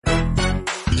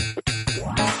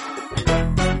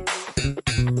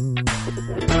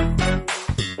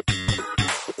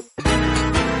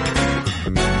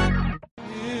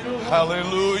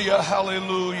Hallelujah,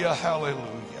 hallelujah,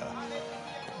 hallelujah.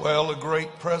 Well, the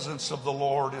great presence of the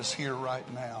Lord is here right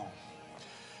now,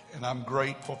 and I'm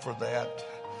grateful for that.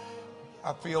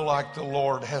 I feel like the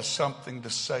Lord has something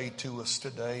to say to us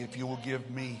today. If you will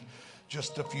give me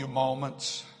just a few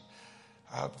moments,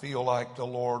 I feel like the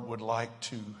Lord would like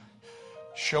to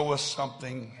show us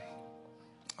something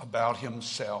about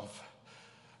Himself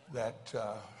that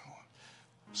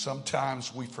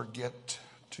sometimes we forget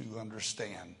to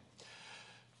understand.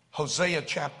 Hosea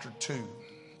chapter 2.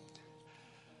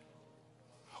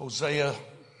 Hosea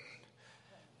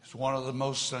is one of the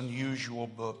most unusual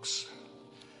books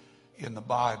in the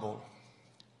Bible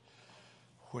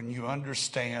when you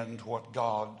understand what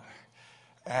God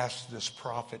asked this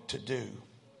prophet to do.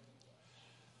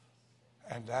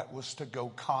 And that was to go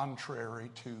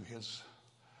contrary to His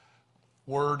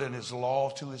word and His law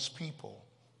to His people.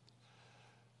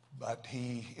 But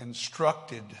He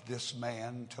instructed this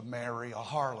man to marry a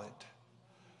harlot.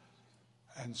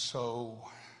 And so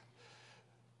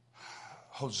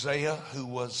Hosea, who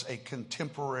was a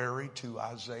contemporary to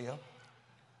Isaiah,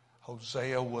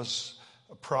 Hosea was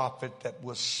a prophet that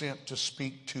was sent to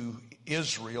speak to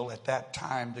Israel. At that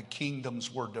time, the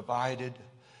kingdoms were divided,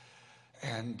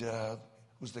 and it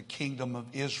was the kingdom of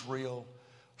Israel,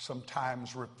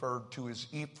 sometimes referred to as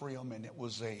Ephraim, and it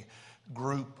was a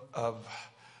group of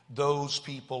those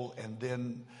people, and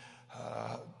then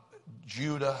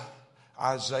Judah.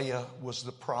 Isaiah was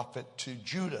the prophet to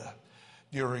Judah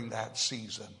during that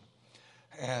season.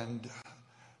 And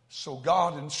so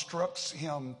God instructs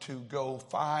him to go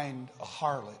find a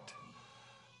harlot,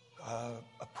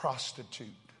 a prostitute,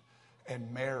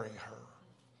 and marry her.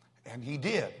 And he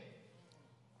did.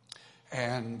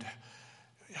 And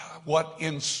what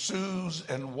ensues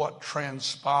and what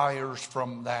transpires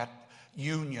from that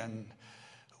union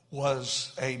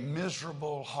was a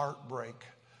miserable heartbreak,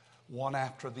 one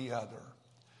after the other.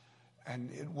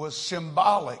 And it was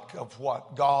symbolic of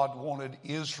what God wanted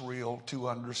Israel to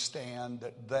understand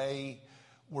that they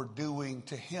were doing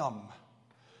to Him.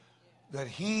 That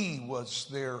He was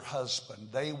their husband.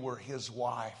 They were His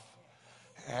wife.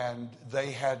 And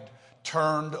they had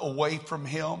turned away from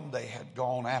Him. They had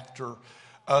gone after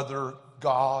other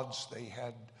gods. They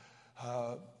had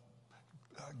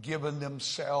given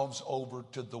themselves over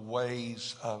to the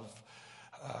ways of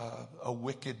a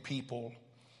wicked people.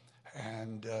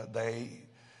 And they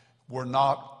were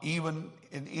not even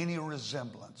in any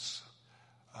resemblance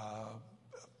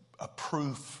a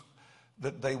proof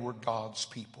that they were God's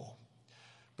people.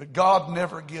 But God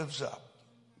never gives up.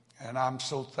 And I'm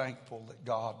so thankful that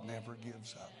God never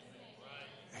gives up.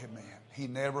 Amen. He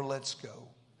never lets go.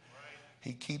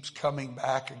 He keeps coming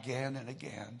back again and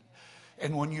again.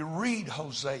 And when you read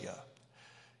Hosea,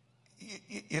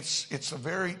 it's a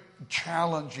very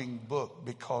challenging book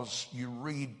because you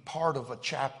read part of a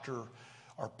chapter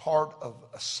or part of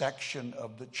a section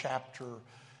of the chapter,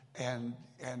 and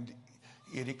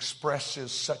it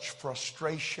expresses such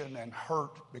frustration and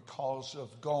hurt because of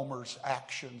Gomer's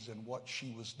actions and what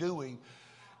she was doing.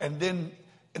 And then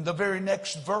in the very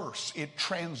next verse, it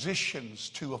transitions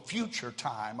to a future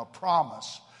time, a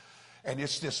promise. And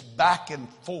it's this back and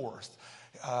forth.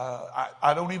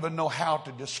 I don't even know how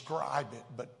to describe it,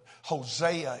 but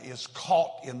Hosea is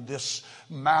caught in this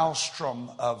maelstrom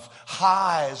of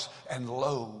highs and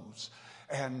lows.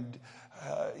 And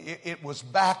it was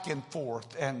back and forth.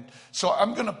 And so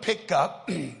I'm going to pick up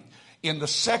in the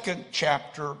second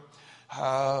chapter,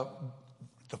 the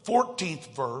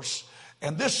 14th verse.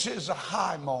 And this is a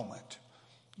high moment.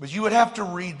 But you would have to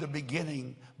read the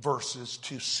beginning verses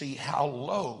to see how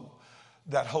low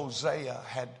that Hosea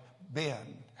had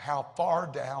been, how far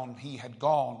down he had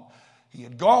gone. He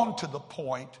had gone to the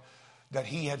point that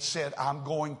he had said, I'm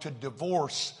going to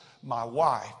divorce my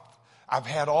wife. I've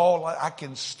had all I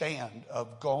can stand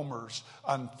of Gomer's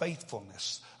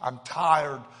unfaithfulness. I'm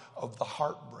tired of the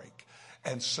heartbreak.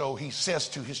 And so he says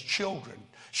to his children,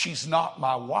 she's not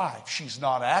my wife. She's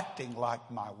not acting like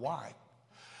my wife.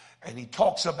 And he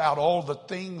talks about all the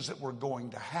things that were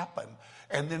going to happen.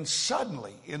 And then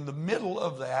suddenly, in the middle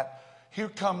of that, here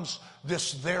comes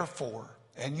this therefore.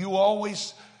 And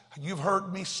you've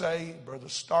heard me say, Brother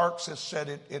Starks has said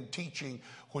it in teaching,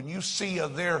 when you see a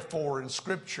therefore in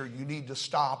Scripture, you need to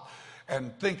stop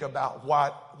and think about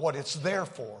what it's there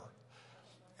for.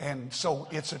 And so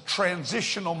it's a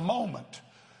transitional moment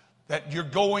that you're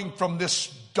going from this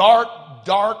dark,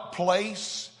 dark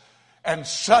place, and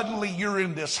suddenly you're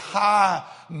in this high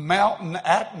mountain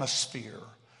atmosphere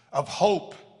of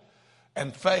hope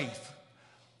and faith.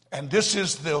 And this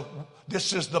is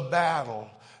the battle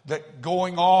that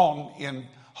going on in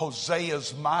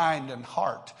Hosea's mind and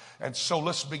heart. And so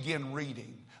let's begin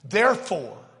reading.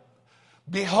 Therefore,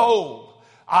 behold,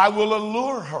 I will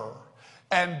allure her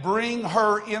and bring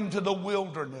her into the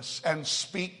wilderness and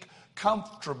speak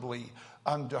comfortably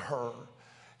unto her.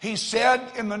 He said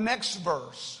in the next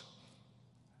verse,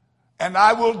 and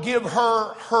I will give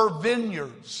her her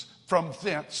vineyards from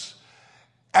thence,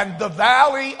 and the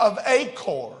valley of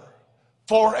Achor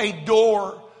for a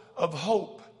door of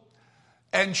hope.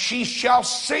 And she shall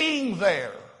sing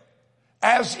there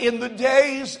as in the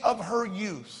days of her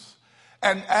youth,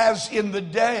 and as in the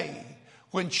day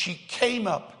when she came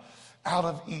up out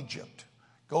of Egypt.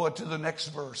 Go to the next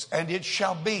verse. And it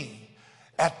shall be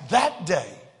at that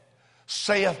day,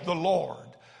 saith the Lord,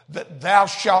 that thou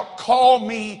shalt call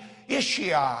me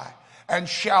Ishai, and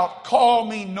shalt call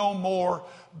me no more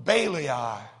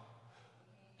Baali.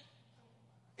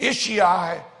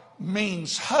 Ishai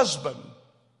means husband.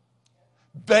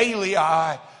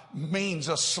 Baali means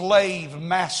a slave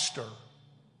master.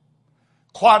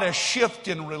 Quite a shift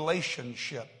in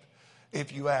relationship,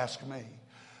 if you ask me.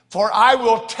 For I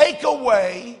will take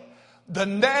away the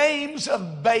names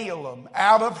of Baalim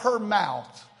out of her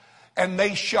mouth, and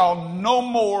they shall no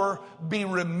more be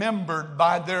remembered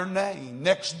by their name.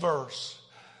 Next verse.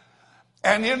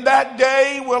 And in that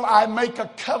day will I make a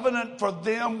covenant for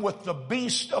them with the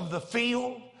beast of the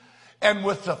field, and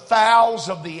with the fowls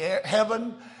of the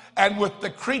heaven, and with the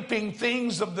creeping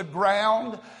things of the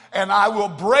ground. And I will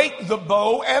break the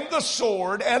bow and the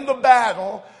sword and the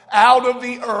battle out of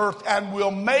the earth, and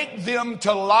will make them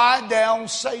to lie down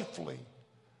safely.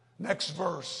 Next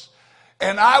verse.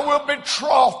 And I will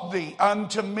betroth thee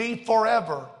unto me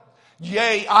forever.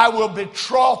 Yea, I will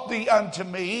betroth thee unto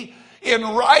me in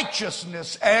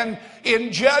righteousness and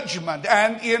in judgment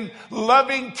and in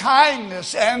loving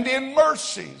kindness and in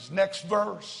mercies. Next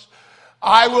verse.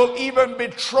 I will even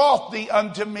betroth thee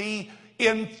unto me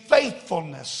in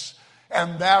faithfulness,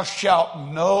 and thou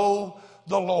shalt know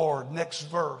the Lord. Next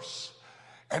verse.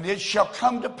 And it shall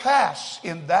come to pass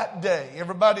in that day.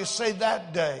 Everybody say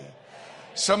that day.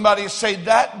 Somebody say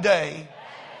that day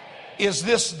is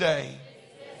this day.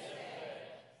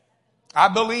 I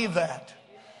believe that.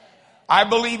 I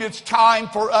believe it's time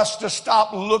for us to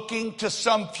stop looking to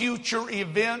some future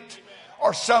event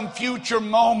or some future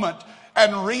moment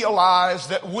and realize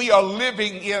that we are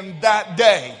living in that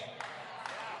day.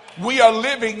 We are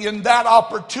living in that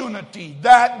opportunity.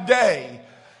 That day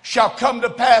shall come to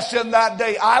pass in that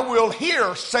day. I will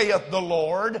hear, saith the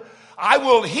Lord. I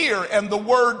will hear, and the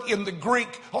word in the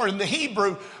Greek or in the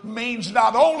Hebrew means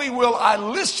not only will I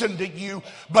listen to you,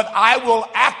 but I will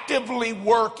actively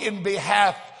work in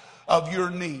behalf of your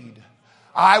need.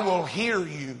 I will hear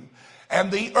you.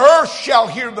 And the earth shall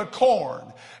hear the corn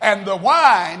and the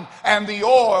wine and the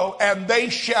oil, and they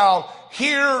shall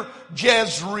hear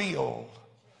Jezreel.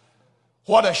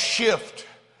 What a shift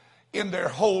in their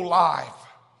whole life.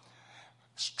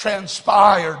 It's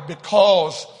transpired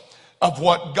because of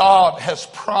what God has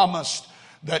promised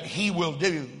that he will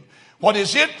do. What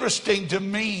is interesting to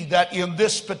me that in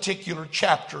this particular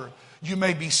chapter, you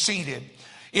may be seated,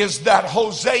 is that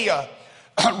Hosea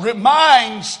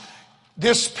reminds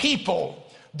this people,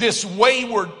 this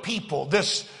wayward people,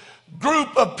 this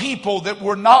group of people that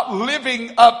were not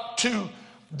living up to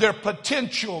their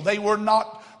potential. They were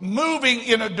not moving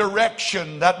in a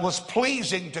direction that was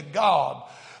pleasing to God.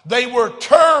 They were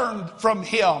turned from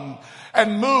him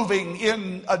and moving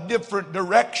in a different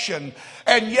direction.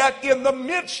 And yet in the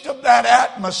midst of that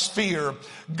atmosphere,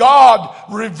 God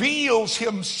reveals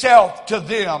himself to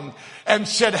them and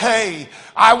said, hey,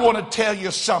 I want to tell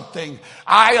you something.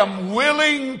 I am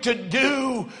willing to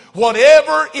do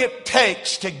whatever it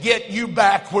takes to get you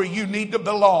back where you need to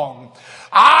belong.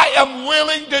 I am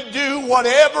willing to do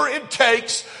whatever it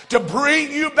takes to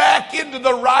bring you back into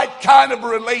the right kind of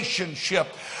relationship.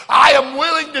 I am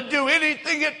willing to do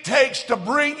anything it takes to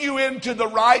bring you into the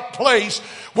right place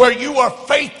where you are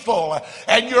faithful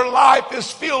and your life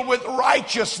is filled with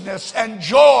righteousness and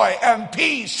joy and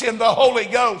peace in the Holy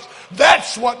Ghost.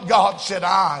 That's what God said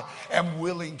I am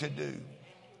willing to do.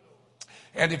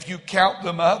 And if you count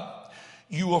them up,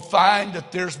 you will find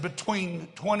that there's between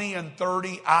 20 and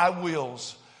 30 I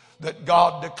wills that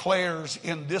God declares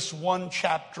in this one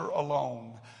chapter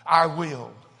alone. I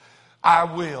will, I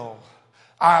will,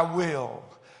 I will,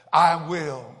 I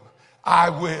will, I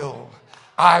will,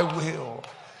 I will,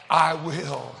 I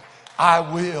will, I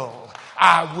will,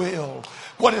 I will.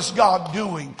 What is God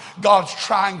doing? God's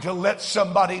trying to let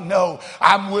somebody know,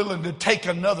 I'm willing to take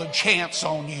another chance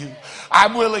on you.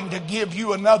 I'm willing to give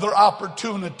you another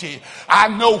opportunity. I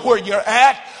know where you're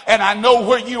at, and I know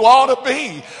where you ought to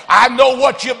be. I know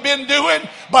what you've been doing,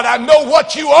 but I know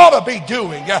what you ought to be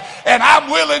doing. And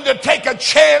I'm willing to take a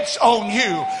chance on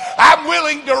you. I'm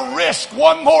willing to risk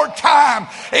one more time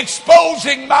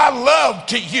exposing my love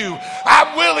to you.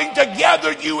 I'm willing to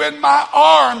gather you in my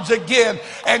arms again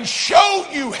and show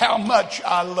you how much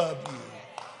I love you.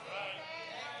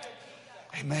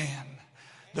 Amen.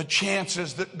 The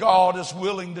chances that God is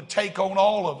willing to take on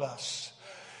all of us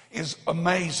is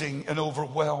amazing and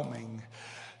overwhelming.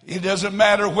 It doesn't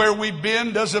matter where we've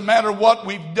been, doesn't matter what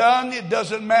we've done, it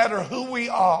doesn't matter who we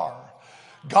are.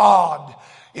 God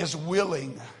is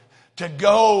willing to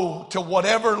go to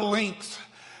whatever length,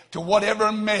 to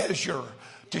whatever measure,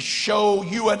 to show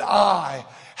you and I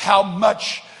how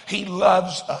much He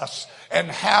loves us and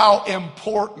how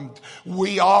important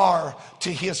we are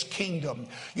to His kingdom.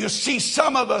 You see,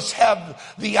 some of us have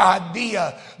the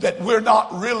idea that we're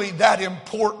not really that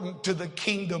important to the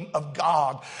kingdom of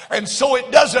God. And so it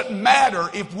doesn't matter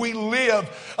if we live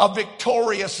a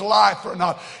victorious life or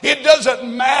not. It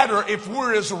doesn't matter if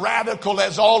we're as radical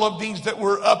as all of these that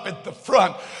were up at the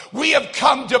front. We have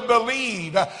come to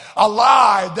believe a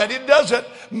lie that it doesn't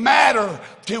matter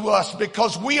to us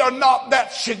because we are not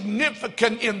that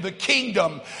significant in the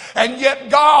kingdom. And yet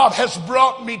God has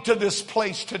brought me to this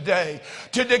place today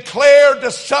to declare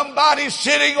to somebody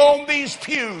sitting on these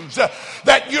pews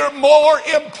that you're more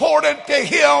important to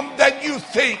Him than you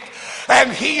think.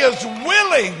 And He is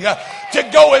willing to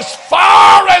go as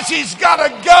far as He's got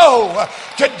to go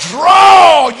to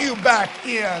draw you back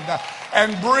in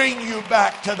and bring you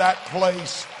back to that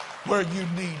place where you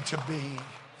need to be.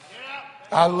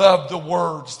 I love the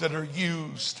words that are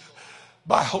used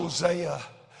by Hosea.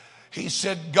 He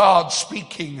said, God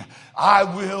speaking, I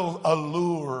will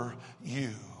allure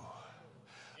you.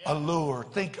 Allure.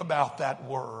 Think about that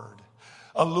word.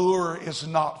 Allure is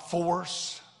not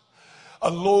force.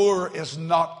 Allure is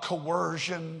not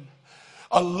coercion.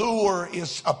 Allure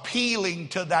is appealing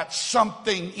to that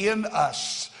something in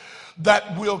us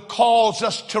that will cause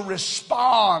us to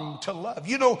respond to love.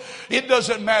 You know, it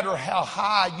doesn't matter how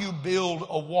high you build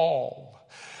a wall.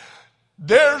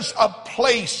 There's a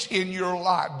place in your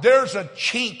life. There's a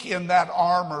chink in that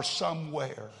armor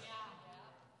somewhere.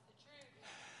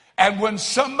 And when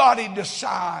somebody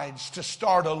decides to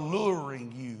start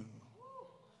alluring you,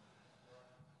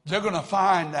 they're going to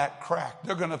find that crack.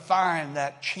 They're going to find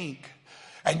that chink.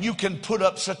 And you can put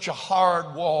up such a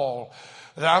hard wall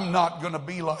that I'm not going to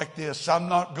be like this. I'm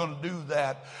not going to do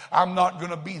that. I'm not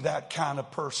going to be that kind of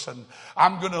person.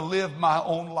 I'm going to live my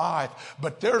own life.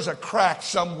 But there's a crack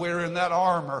somewhere in that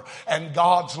armor, and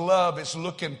God's love is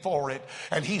looking for it.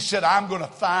 And He said, I'm going to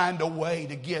find a way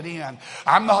to get in.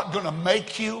 I'm not going to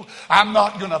make you. I'm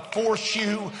not going to force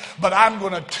you. But I'm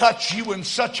going to touch you in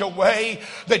such a way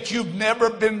that you've never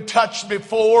been touched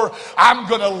before. I'm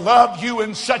going to love you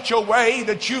in such a way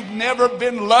that you've never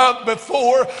been loved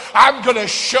before. I'm going to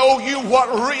show you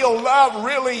what real love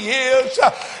really is.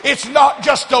 It's not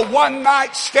just a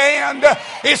one-night stand.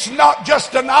 It's not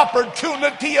just an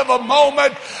opportunity of a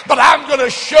moment, but I'm going to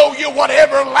show you what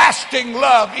everlasting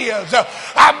love is.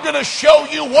 I'm going to show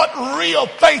you what real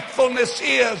faithfulness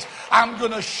is. I'm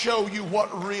going to show you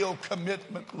what real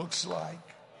commitment looks like.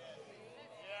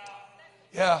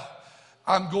 Yeah,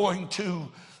 I'm going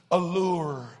to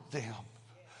allure them.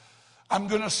 I'm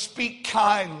going to speak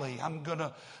kindly. I'm going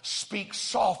to speak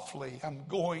softly. I'm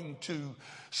going to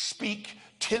speak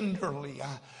tenderly.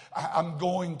 I'm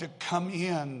going to come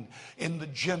in the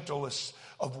gentlest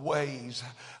of ways.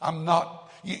 I'm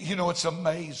not, you know, it's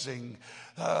amazing.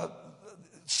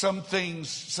 Some things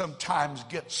sometimes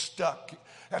get stuck.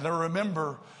 And I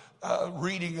remember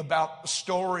reading about the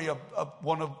story of a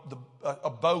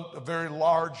boat, a very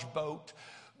large boat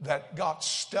that got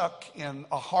stuck in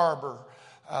a harbor.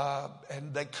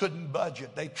 And they couldn't budge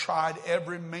it. They tried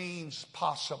every means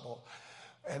possible,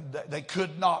 and they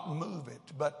could not move it.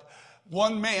 But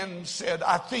one man said,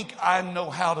 I think I know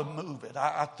how to move it.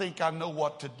 I think I know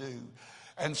what to do.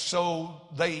 And so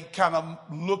they kind of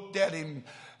looked at him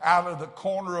out of the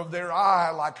corner of their eye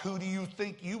like, who do you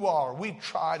think you are? We've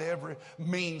tried every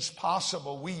means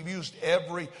possible. We've used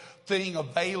everything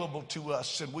available to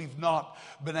us, and we've not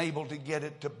been able to get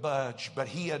it to budge. But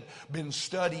he had been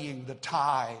studying the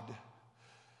tide,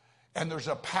 And there's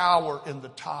a power in the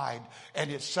tide,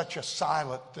 and it's such a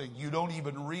silent thing. You don't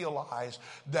even realize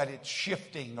that it's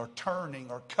shifting or turning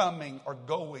or coming or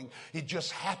going. It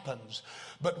just happens.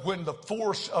 But when the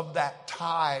force of that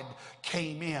tide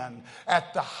came in,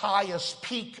 at the highest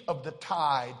peak of the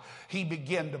tide, he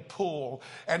began to pull.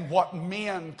 And what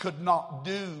men could not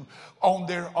do on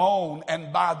their own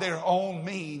and by their own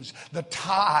means, the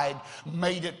tide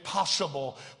made it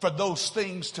possible for those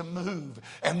things to move.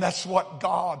 And that's what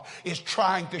God is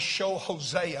trying to show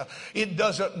Hosea. It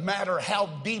doesn't matter how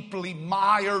deeply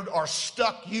mired or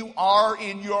stuck you are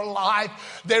in your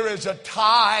life. There is a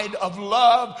tide of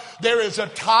love. There is a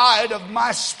tide of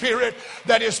my spirit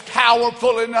that is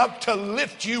powerful enough to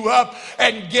lift you up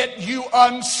and get you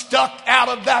unstuck out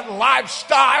of that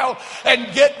lifestyle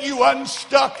and get you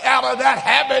unstuck out of that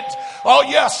habit. Oh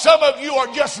yes, some of you are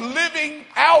just living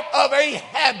out of a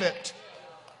habit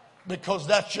because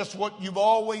that's just what you've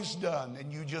always done,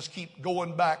 and you just keep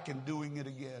going back and doing it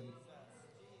again.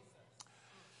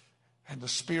 And the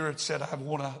Spirit said, I'm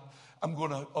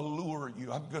going to allure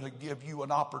you. I'm going to give you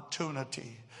an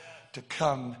opportunity to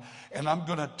come, and I'm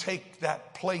going to take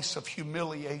that place of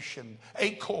humiliation.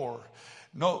 Achor.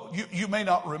 No, you may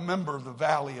not remember the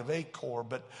valley of Achor,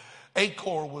 but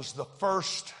Achor was the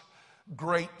first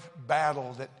great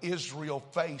battle that Israel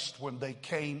faced when they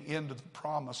came into the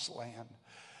promised land.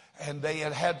 And they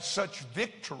had had such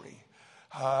victory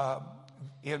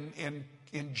in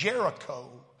Jericho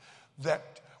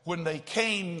that when they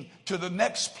came to the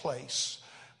next place,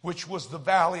 which was the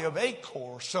valley of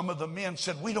Achor, some of the men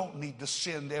said, we don't need to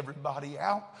send everybody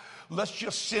out. Let's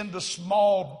just send a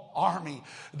small army.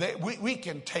 We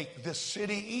can take this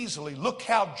city easily. Look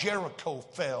how Jericho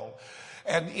fell.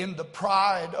 And in the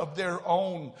pride of their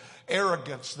own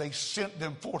arrogance, they sent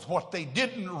them forth. What they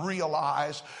didn't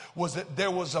realize was that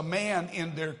there was a man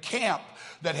in their camp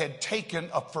that had taken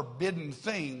a forbidden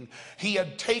thing. He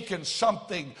had taken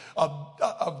something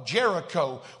of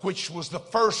Jericho, which was the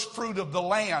first fruit of the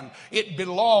land. It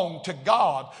belonged to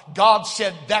God. God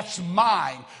said, that's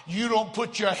mine. You don't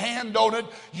put your hand on it.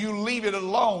 You leave it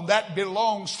alone. That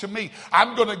belongs to me.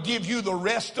 I'm going to give you the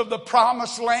rest of the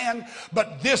promised land,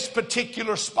 but this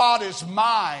particular spot is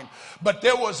mine. But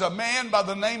there was a man by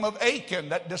the name of Achan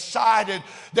that decided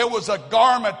there was a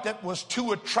garment that was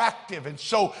too attractive. And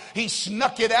so he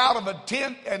snuck it out of a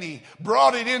tent and he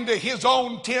brought it into his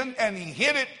own tent and he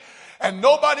hid it. And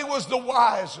nobody was the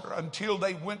wiser until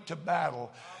they went to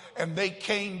battle. And they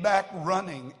came back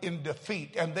running in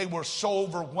defeat, and they were so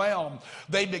overwhelmed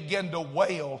they began to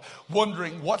wail,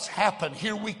 wondering what's happened.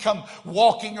 Here we come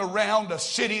walking around a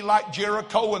city like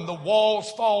Jericho, and the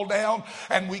walls fall down,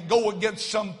 and we go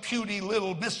against some puny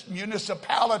little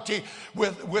municipality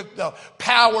with the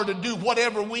power to do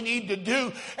whatever we need to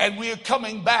do, and we are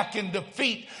coming back in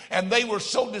defeat. And they were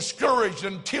so discouraged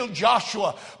until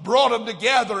Joshua brought them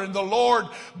together, and the Lord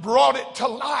brought it to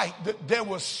light that there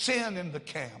was sin in the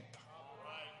camp.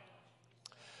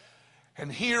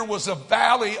 And here was a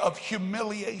valley of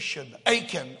humiliation.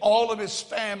 Achan, all of his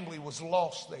family was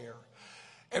lost there.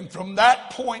 And from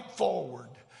that point forward,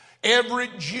 every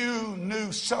Jew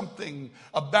knew something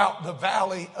about the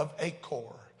valley of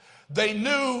Achor. They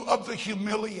knew of the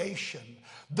humiliation.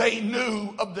 They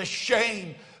knew of the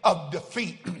shame of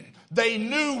defeat. They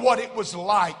knew what it was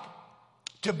like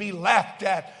to be laughed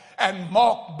at and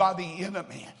mocked by the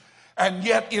enemy. And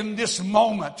yet in this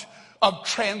moment of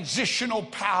transitional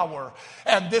power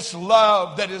and this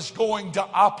love that is going to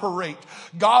operate,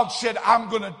 God said, I'm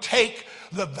going to take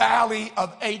the valley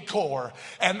of Achor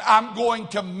and I'm going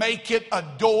to make it a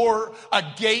door, a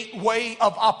gateway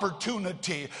of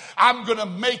opportunity. I'm going to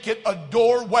make it a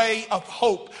doorway of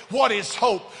hope. What is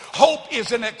hope? Hope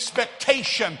is an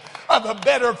expectation of a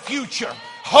better future.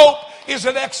 Hope is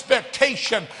an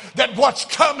expectation that what's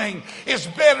coming is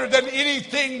better than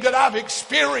anything that I've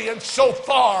experienced so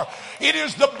far. It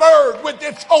is the bird with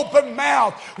its open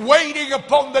mouth waiting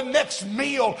upon the next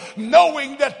meal,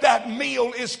 knowing that that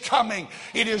meal is coming.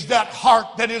 It is that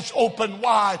heart that is open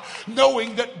wide,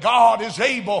 knowing that God is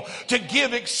able to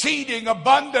give exceeding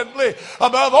abundantly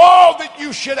above all that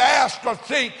you should ask or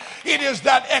think. It is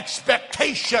that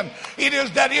expectation. It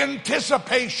is that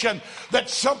anticipation that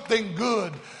something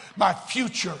good, my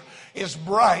future, is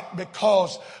bright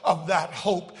because of that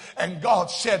hope. And God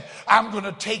said, I'm going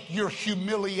to take your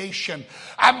humiliation.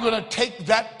 I'm going to take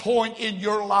that point in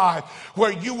your life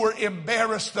where you were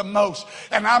embarrassed the most.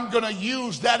 And I'm going to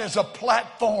use that as a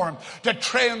platform to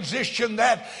transition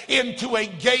that into a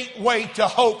gateway to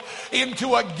hope,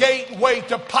 into a gateway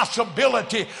to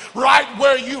possibility. Right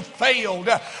where you failed,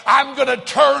 I'm going to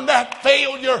turn that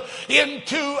failure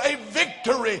into a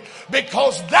victory,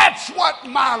 because that's what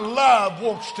my love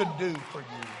wants to do for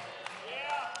you.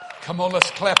 Come on, let's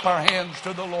clap our hands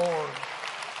to the Lord.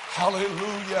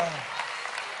 Hallelujah.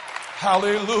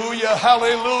 Hallelujah.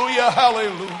 Hallelujah.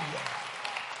 Hallelujah.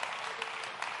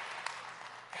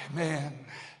 Amen.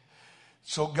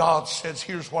 So God says,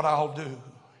 here's what I'll do.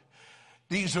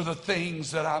 These are the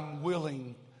things that I'm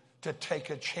willing to take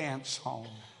a chance on.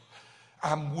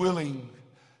 I'm willing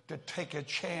to take a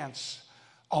chance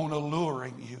on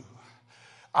alluring you.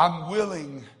 I'm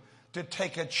willing to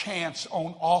take a chance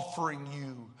on offering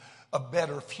you a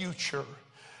better future.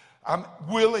 I'm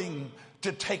willing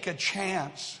to take a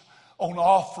chance on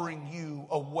offering you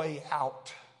a way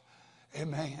out.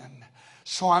 Amen.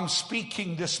 So I'm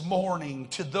speaking this morning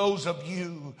to those of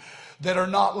you that are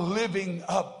not living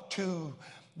up to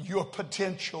your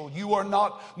potential. You are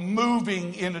not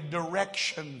moving in a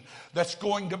direction that's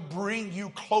going to bring you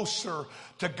closer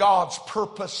to God's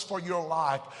purpose for your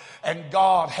life. And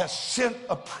God has sent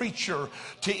a preacher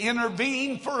to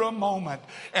intervene for a moment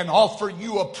and offer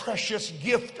you a precious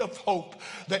gift of hope,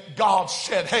 that God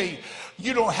said, hey,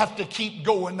 you don't have to keep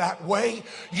going that way.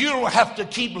 You don't have to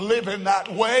keep living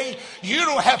that way. You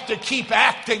don't have to keep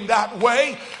acting that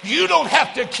way. You don't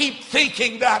have to keep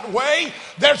thinking that way.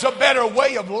 There's a better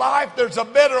way of life. There's a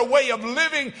better way of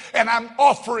living, and I'm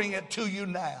offering it to you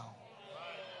now.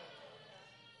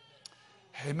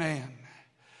 Amen.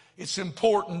 It's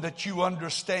important that you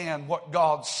understand what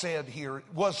God said here. It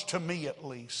was to me, at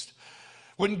least.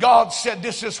 When God said,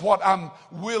 this is what I'm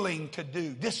willing to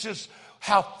do. This is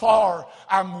how far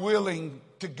I'm willing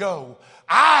to go.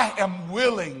 I am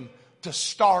willing to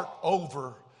start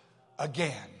over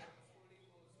again.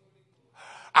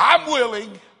 I'm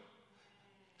willing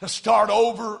to start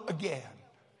over again.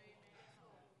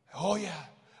 Oh yeah,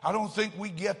 I don't think we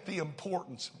get the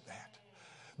importance of that.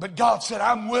 But God said,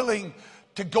 I'm willing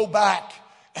to go back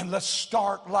and let's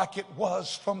start like it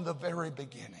was from the very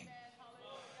beginning.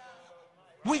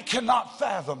 We cannot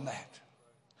fathom that.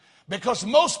 Because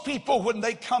most people, when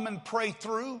they come and pray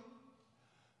through,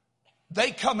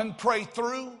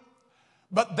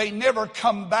 but they never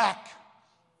come back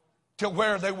to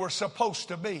where they were supposed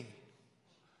to be.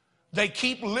 They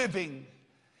keep living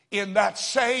in that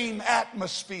same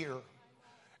atmosphere,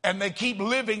 and they keep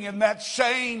living in that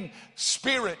same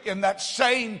spirit, in that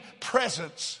same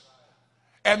presence.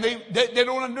 And they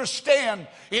don't understand.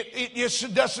 It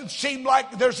just doesn't seem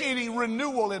like there's any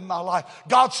renewal in my life.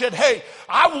 God said, hey,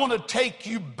 I want to take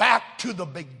you back to the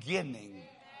beginning.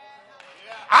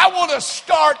 I want to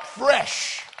start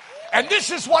fresh. And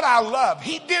this is what I love.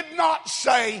 He did not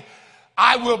say,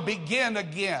 I will begin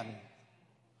again.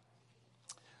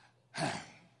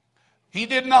 He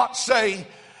did not say,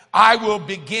 I will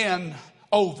begin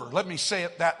over. Let me say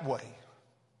it that way.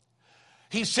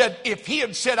 He said, if he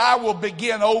had said, I will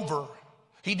begin over,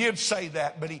 he did say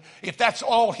that, but if that's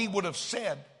all he would have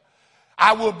said,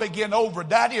 I will begin over,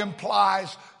 that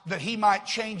implies that he might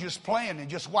change his plan and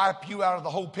just wipe you out of the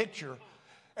whole picture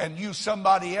and use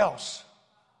somebody else.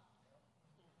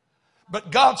 But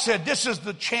God said, this is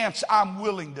the chance I'm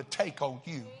willing to take on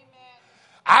you.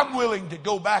 I'm willing to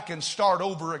go back and start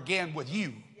over again with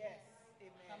you.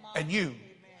 And you.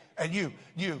 And you.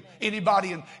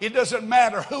 Anybody, and it doesn't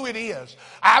matter who it is.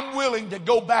 I'm willing to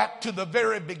go back to the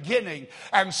very beginning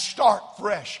and start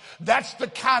fresh. That's the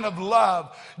kind of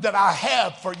love that I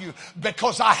have for you,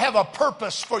 because I have a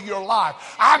purpose for your life.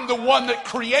 I'm the one that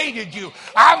created you.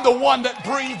 I'm the one that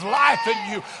breathed life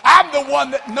in you. I'm the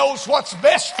one that knows what's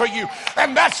best for you.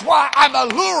 And that's why I'm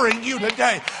alluring you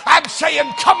today. I'm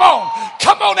saying, come on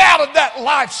out of that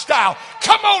lifestyle.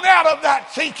 Come on out of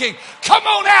that thinking. Come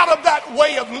on out of that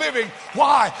way of living.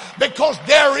 Why? Because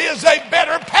there is a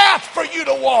better path for you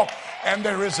to walk, and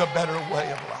there is a better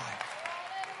way of life.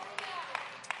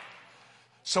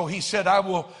 So he said,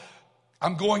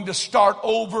 I'm going to start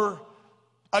over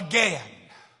again,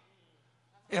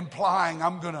 implying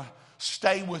I'm going to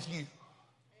stay with you.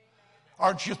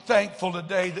 Aren't you thankful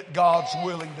today that God's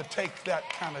willing to take that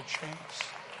kind of chance?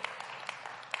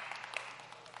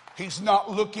 He's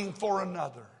not looking for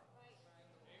another.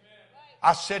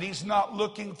 I said he's not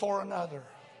looking for another.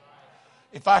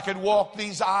 If I could walk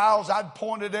these aisles, I'd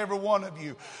point at every one of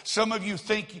you. Some of you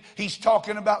think he's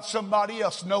talking about somebody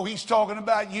else. No, he's talking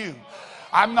about you.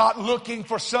 I'm not looking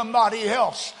for somebody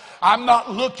else. I'm not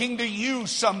looking to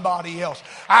use somebody else.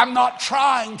 I'm not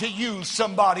trying to use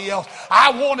somebody else.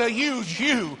 I want to use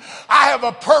you. I have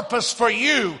a purpose for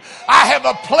you. I have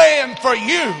a plan for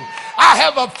you. I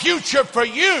have a future for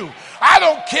you. I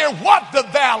don't care what the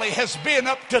valley has been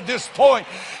up to this point.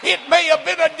 It may have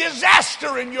been a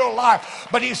disaster in your life.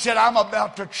 But he said, I'm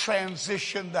about to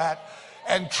transition that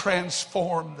and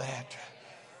transform that.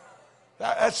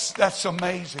 That's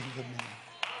amazing to me.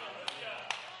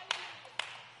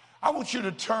 I want you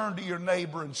to turn to your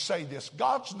neighbor and say this.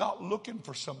 God's not looking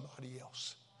for somebody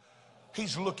else.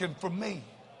 He's looking for me.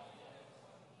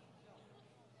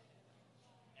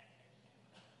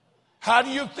 How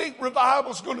do you think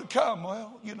revival's going to come?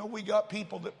 Well, we got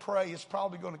people that pray it's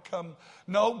probably going to come.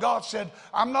 No, God said,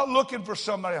 I'm not looking for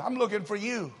somebody. I'm looking for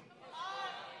you.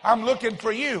 I'm looking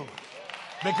for you.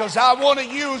 Because I want to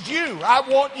use you. I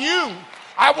want you.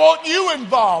 I want you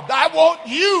involved. I want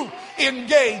you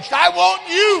engaged. I want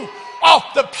you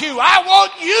off the pew. I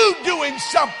want you doing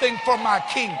something for my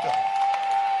kingdom.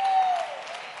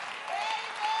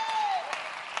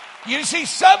 You see,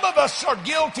 some of us are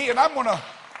guilty, and I'm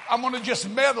going to just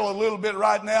meddle a little bit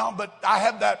right now, but I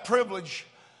have that privilege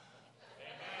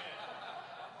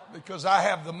because I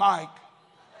have the mic.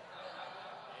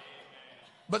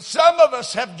 But some of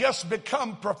us have just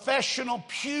become professional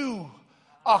pew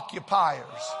occupiers.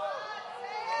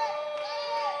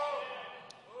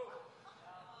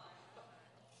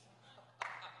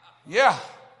 Yeah.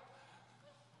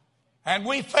 And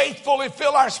we faithfully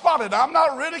fill our spot. And I'm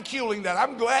not ridiculing that.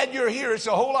 I'm glad you're here. It's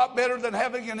a whole lot better than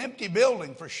having an empty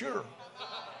building, for sure.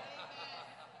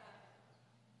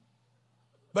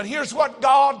 But here's what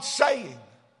God's saying.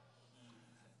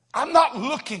 I'm not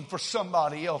looking for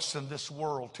somebody else in this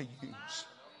world to use.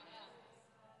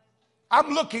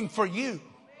 I'm looking for you.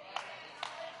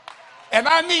 And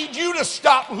I need you to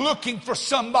stop looking for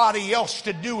somebody else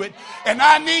to do it. And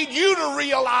I need you to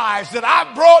realize that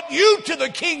I brought you to the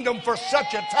kingdom for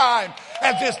such a time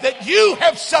as this, that you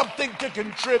have something to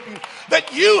contribute,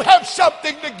 that you have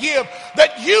something to give,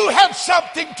 that you have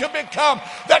something to become,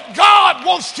 that God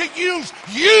wants to use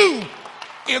you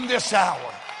in this hour.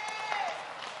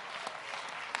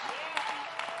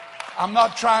 I'm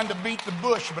not trying to beat the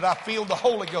bush, but I feel the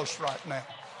Holy Ghost right now.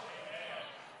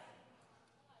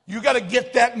 You got to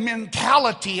get that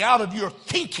mentality out of your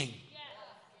thinking.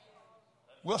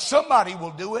 Well, somebody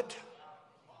will do it.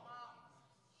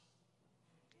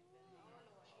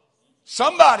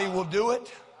 Somebody will do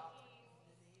it.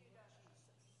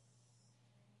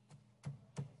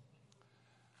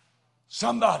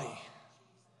 Somebody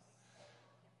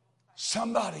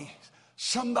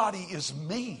is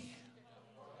me.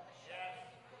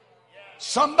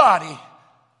 Somebody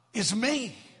is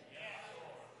me.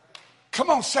 Come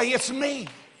on, say it's me.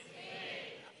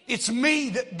 It's me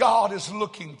that God is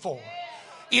looking for.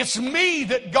 It's me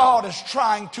that God is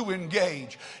trying to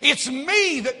engage. It's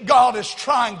me that God is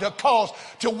trying to cause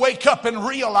to wake up and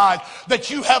realize that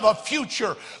you have a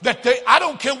future. I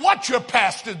don't care what your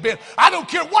past has been. I don't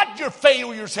care what your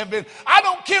failures have been. I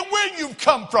don't care where you've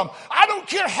come from. I don't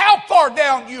care how far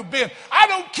down you've been. I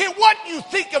don't care what you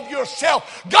think of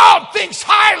yourself. God thinks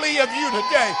highly of you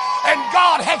today. And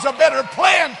God has a better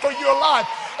plan for your life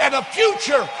and a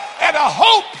future and a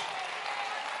hope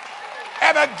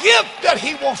and a gift that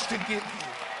He wants to give you.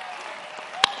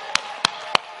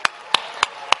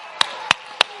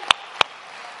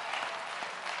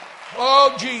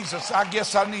 Oh, Jesus, I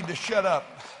guess I need to shut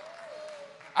up.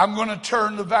 I'm going to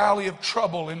turn the valley of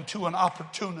trouble into an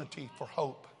opportunity for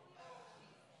hope.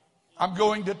 I'm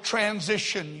going to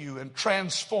transition you and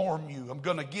transform you. I'm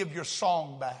going to give your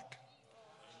song back.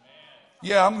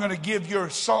 Yeah, I'm going to give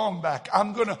your song back.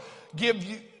 I'm going to give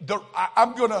you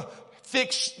I'm going to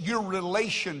fix your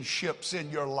relationships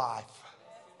in your life.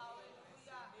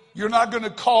 You're not going to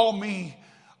call me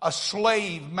a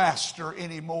slave master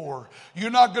anymore.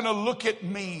 You're not going to look at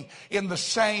me in the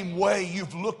same way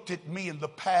you've looked at me in the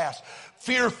past.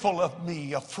 Fearful of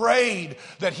me, afraid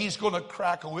that He's going to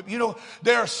crack a whip. You know,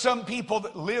 there are some people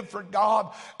that live for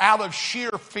God out of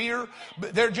sheer fear.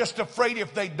 But they're just afraid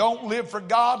if they don't live for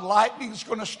God, lightning's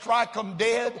going to strike them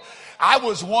dead. I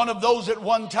was one of those at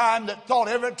one time that thought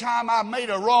every time I made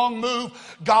a wrong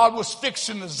move, God was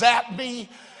fixing to zap me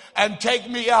and take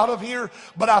me out of here.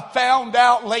 But I found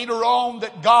out later on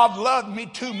that God loved me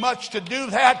too much to do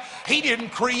that. He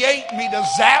didn't create me to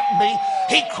zap me.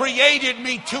 He created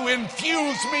me to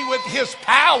infuse me with His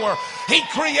power. He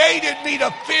created me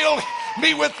to fill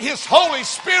me with His Holy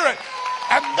Spirit.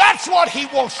 And that's what He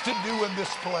wants to do in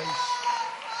this place.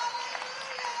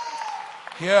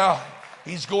 Yeah,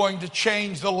 He's going to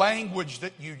change the language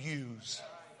that you use.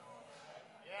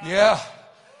 Yeah,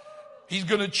 He's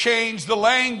going to change the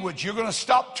language. You're going to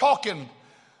stop talking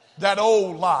that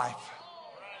old life.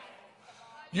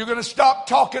 You're going to stop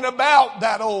talking about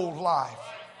that old life.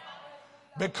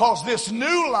 Because this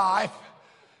new life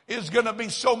is going to be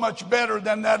so much better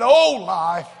than that old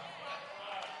life.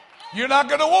 You're not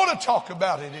going to want to talk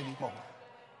about it anymore.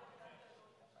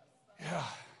 Yeah.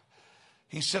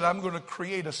 He said, I'm going to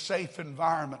create a safe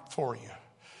environment for you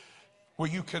where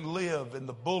you can live and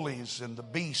the bullies and the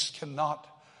beasts cannot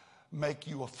make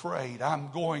you afraid. I'm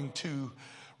going to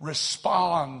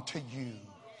respond to you.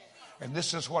 And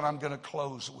this is what I'm going to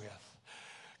close with.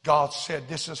 God said,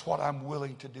 this is what I'm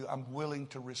willing to do. I'm willing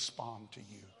to respond to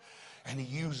you. And He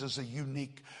uses a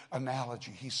unique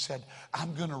analogy. He said,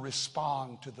 I'm going to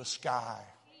respond to the sky.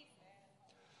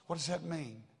 What does that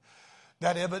mean?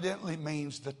 That evidently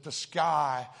means that the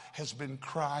sky has been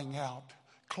crying out.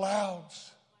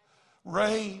 Clouds,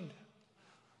 rain.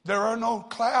 There are no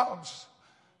clouds.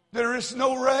 There is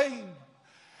no rain.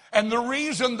 And the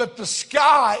reason that the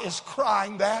sky is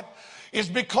crying that is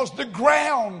because the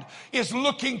ground is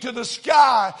looking to the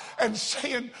sky and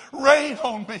saying, rain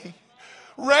on me.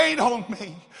 Rain on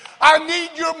me. I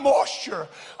need your moisture.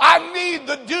 I need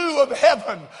the dew of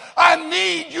heaven. I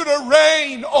need you to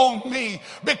rain on me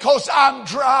because I'm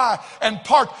dry and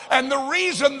parched. And the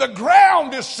reason the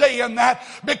ground is saying that,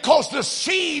 because the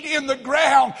seed in the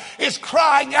ground is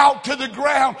crying out to the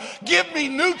ground, give me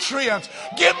nutrients.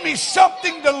 Give me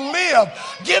something to live.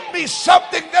 Give me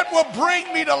something that will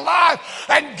bring me to life.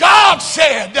 And God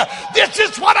said, this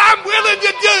is what I'm willing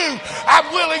to do.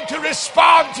 I'm willing to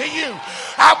respond to you.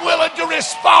 I'm willing to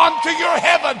respond to your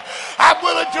heaven. I'm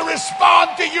willing to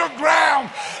respond to your ground.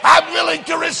 I'm willing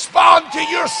to respond to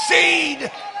your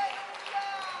seed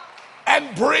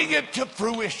and bring it to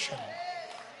fruition.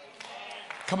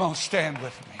 Come on, stand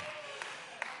with me.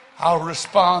 I'll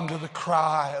respond to the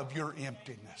cry of your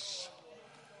emptiness.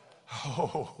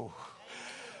 Oh,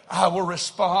 I will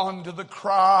respond to the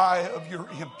cry of your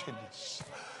emptiness.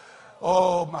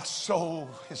 Oh, my soul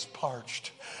is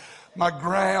parched. My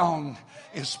ground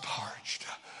is parched.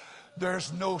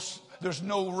 There's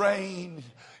no rain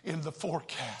in the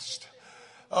forecast.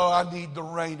 Oh, I need the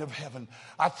rain of heaven.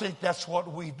 I think that's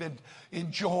what we've been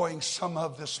enjoying some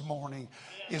of this morning,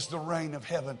 is the rain of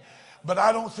heaven. But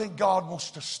I don't think God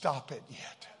wants to stop it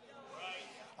yet.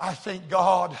 I think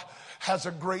God has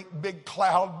a great big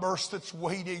cloud burst that's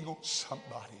waiting on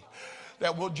somebody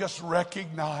that will just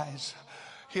recognize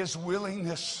His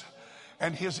willingness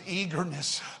and His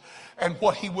eagerness and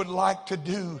what He would like to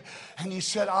do. And He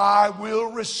said, I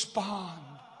will respond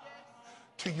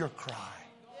to your cry.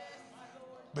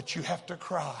 But you have to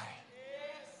cry.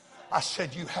 I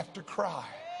said, you have to cry.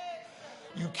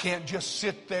 You can't just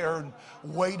sit there and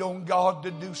wait on God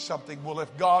to do something. Well,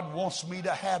 if God wants me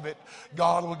to have it,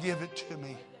 God will give it to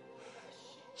me.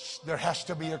 There has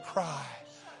to be a cry.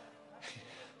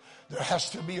 There has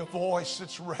to be a voice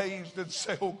that's raised and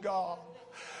say, oh God,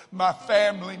 my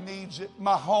family needs it.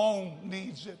 My home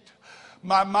needs it.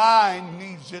 My mind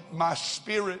needs it. My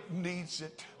spirit needs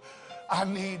it. I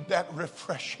need that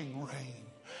refreshing rain.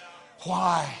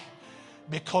 Why?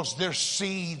 Because there's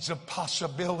seeds of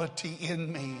possibility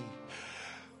in me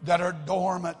that are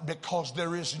dormant because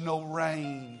there is no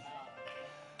rain.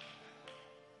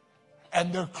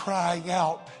 And they're crying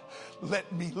out,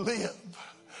 let me live.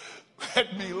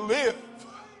 Let me live.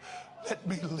 Let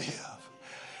me live.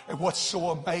 And what's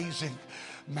so amazing,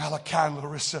 Malachi and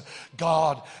Larissa,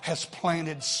 God has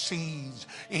planted seeds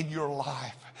in your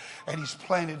life. And He's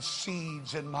planted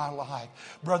seeds in my life.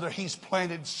 Brother, He's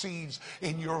planted seeds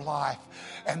in your life.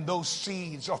 And those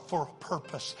seeds are for a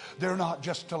purpose. They're not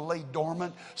just to lay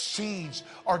dormant. Seeds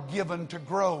are given to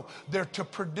grow. They're to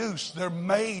produce. They're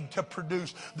made to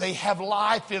produce. They have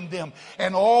life in them.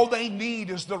 And all they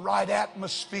need is the right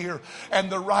atmosphere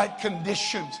and the right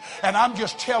conditions. And I'm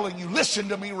just telling you, listen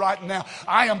to me right now.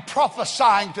 I am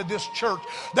prophesying to this church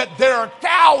that there are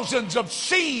thousands of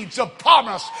seeds of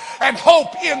promise and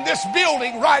hope in this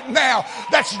building right now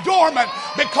that's dormant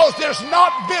because there's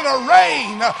not been a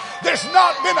rain, there's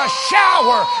not been a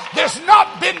shower, there's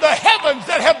not been the heavens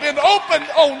that have been opened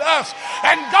on us.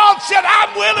 And God said,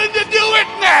 I'm willing to do it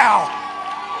now.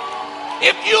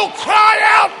 If you cry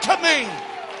out to me,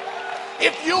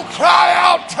 if you cry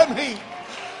out to me,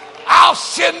 I'll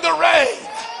send the rain.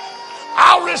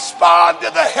 I'll respond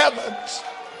to the heavens,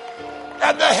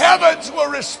 and the heavens will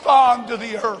respond to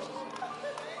the earth.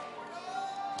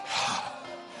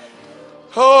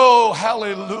 Oh,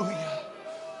 hallelujah.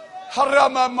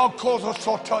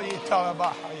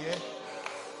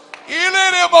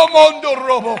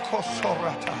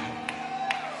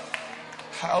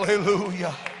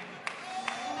 Hallelujah.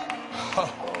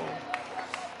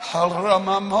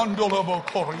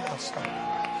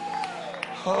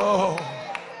 Oh,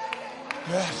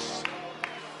 yes.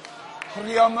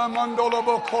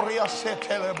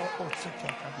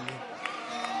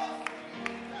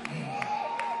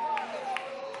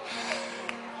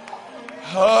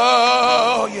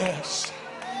 Oh, yes.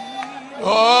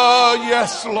 Oh,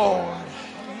 yes, Lord.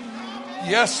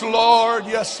 Yes, Lord.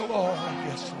 Yes, Lord.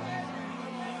 Yes, Lord.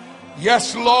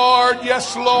 Yes, Lord.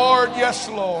 Yes, Lord. Yes,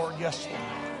 Lord. Yes, Lord.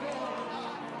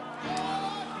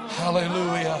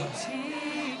 Hallelujah.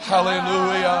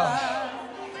 Hallelujah.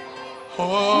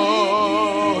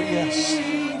 Oh, yes.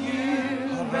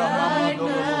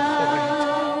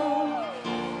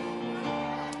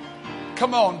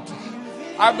 Come on.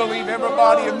 I believe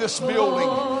everybody in this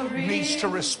building needs to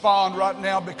respond right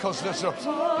now, because the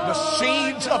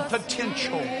seeds of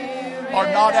potential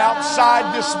are not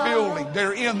outside this building.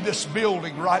 They're in this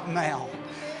building right now.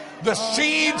 The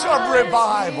seeds of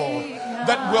revival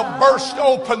that will burst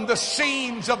open the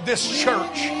seams of this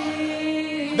church,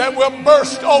 that will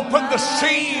burst open the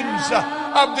seams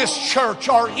of this church,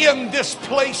 are in this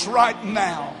place right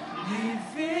now.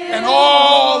 And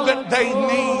all that they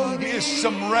need is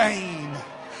some rain.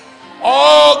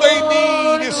 All they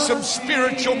need is some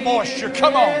spiritual moisture.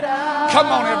 Come on. Come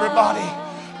on, everybody.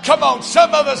 Come on.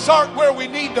 Some of us aren't where we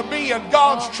need to be, and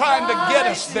God's trying to get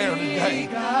us there today.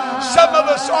 Some of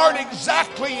us aren't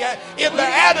exactly in the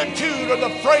attitude or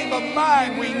the frame of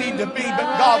mind we need to be,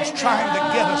 but God's trying to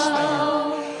get us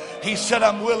there. He said,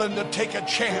 I'm willing to take a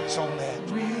chance on that.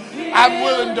 I'm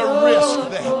willing to risk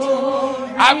that.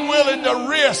 I'm willing to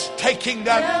risk taking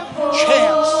that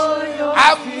chance.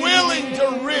 I'm willing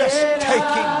to risk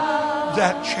taking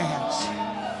that chance.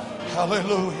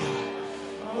 Hallelujah.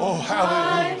 Oh,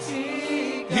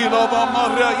 hallelujah.